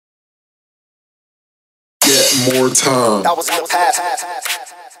more time. That was in the past.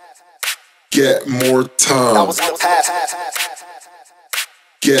 Get more time. That was in the past.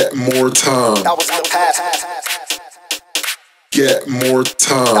 Get more time. That was in the past. Get more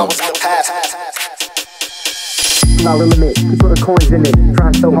time. That was in the past. Our limit, keep putting coins in it.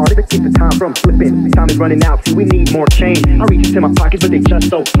 Trying so hard to keep the time from slipping. Time is running out, see we need more change. I reach into my pockets, but they just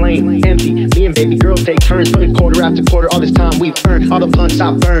so plain empty. Me and baby girls take turns, putting quarter after quarter. All this time we've earned, all the blunts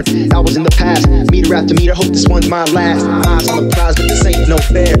I've burned. That was in the past, meter after meter. Hope this one's my last. Eyes on the prize, but this ain't no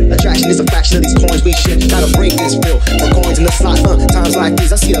fair. Attraction is a fraction of these coins we share. Gotta break this bill. More coins in the slot. Times like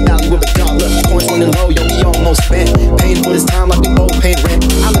these, I see the value of a dollar. Coins running low, yo, we almost spent. Paying for this time like we both paid rent.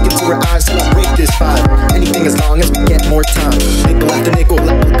 I look into her eyes till I break this vibe. Anything as long as we get more time. Nickel after nickel,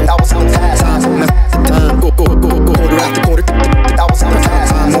 that was in the past. Time after time, go quarter after quarter. That was in the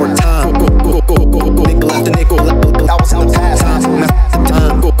past. More time, go nickel after nickel, that was in the past. Time after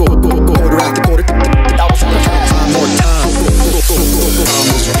time, go quarter after quarter. That was in the past. More time, Time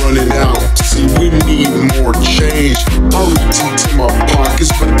is running out. See, we need more change. I reach into my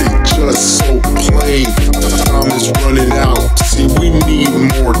pockets, but they just so plain. Time is running out. See, we need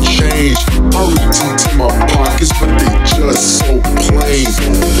more change. I reach into my pockets, but they just so plain.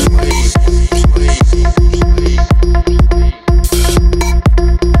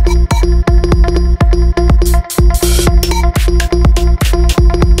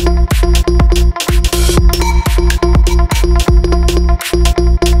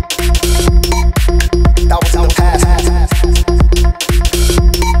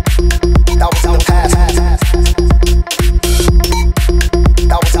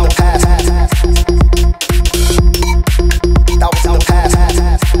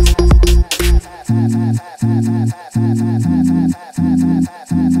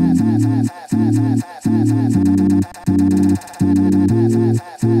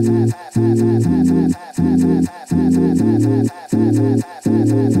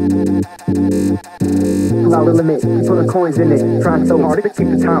 Our limit, keep putting coins in it. Trying so hard to keep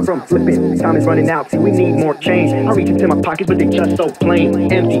the time from slipping. Time is running out, see we need more change. I reach into my pockets, but they just so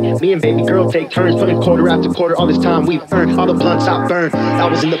plain empty. Me and baby girl take turns, putting quarter after quarter. All this time we've earned, all the blunts I've burned. That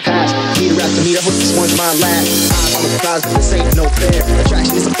was in the past, meter after meter. Hope this one's my last. Eyes on the prize, but this ain't no fair.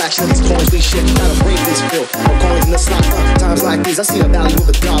 Attraction is a fraction of these coins we share. Gotta break this bill. More coins in the slot. Times like these, I see the value of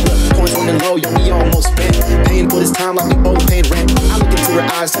a dollar. Coins running low, yo, we almost spent. Paying for this time like we both paid rent. I look into her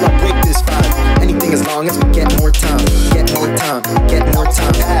eyes till I break this vibe. Anything as long as we get more time. Get more time. Get more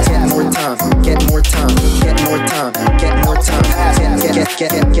time. Get more time. Get more time. Get more time. Get more time. Get more time.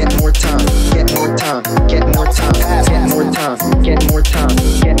 Get more time. Get more time. Get more time. Get more time. Get more time.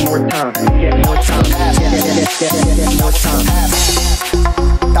 Get more time. Get more time.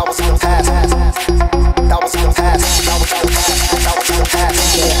 That was in the past. That was in the past. That was in the past. That was in the past. That was in the past.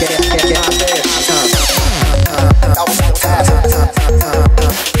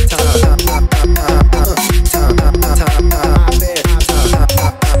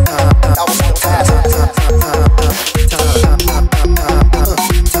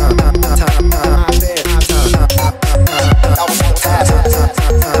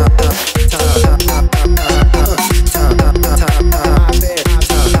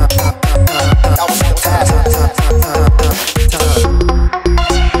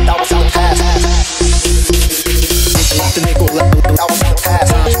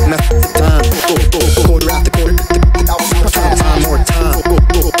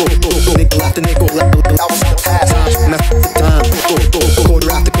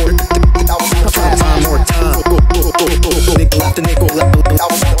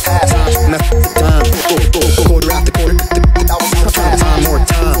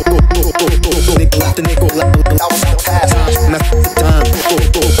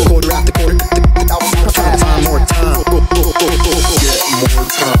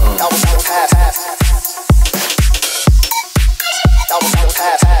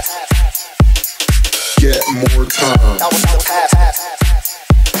 Get more time. That was in the past.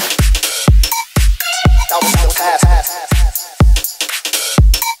 That was in the past.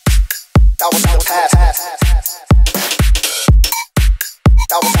 That was in the past.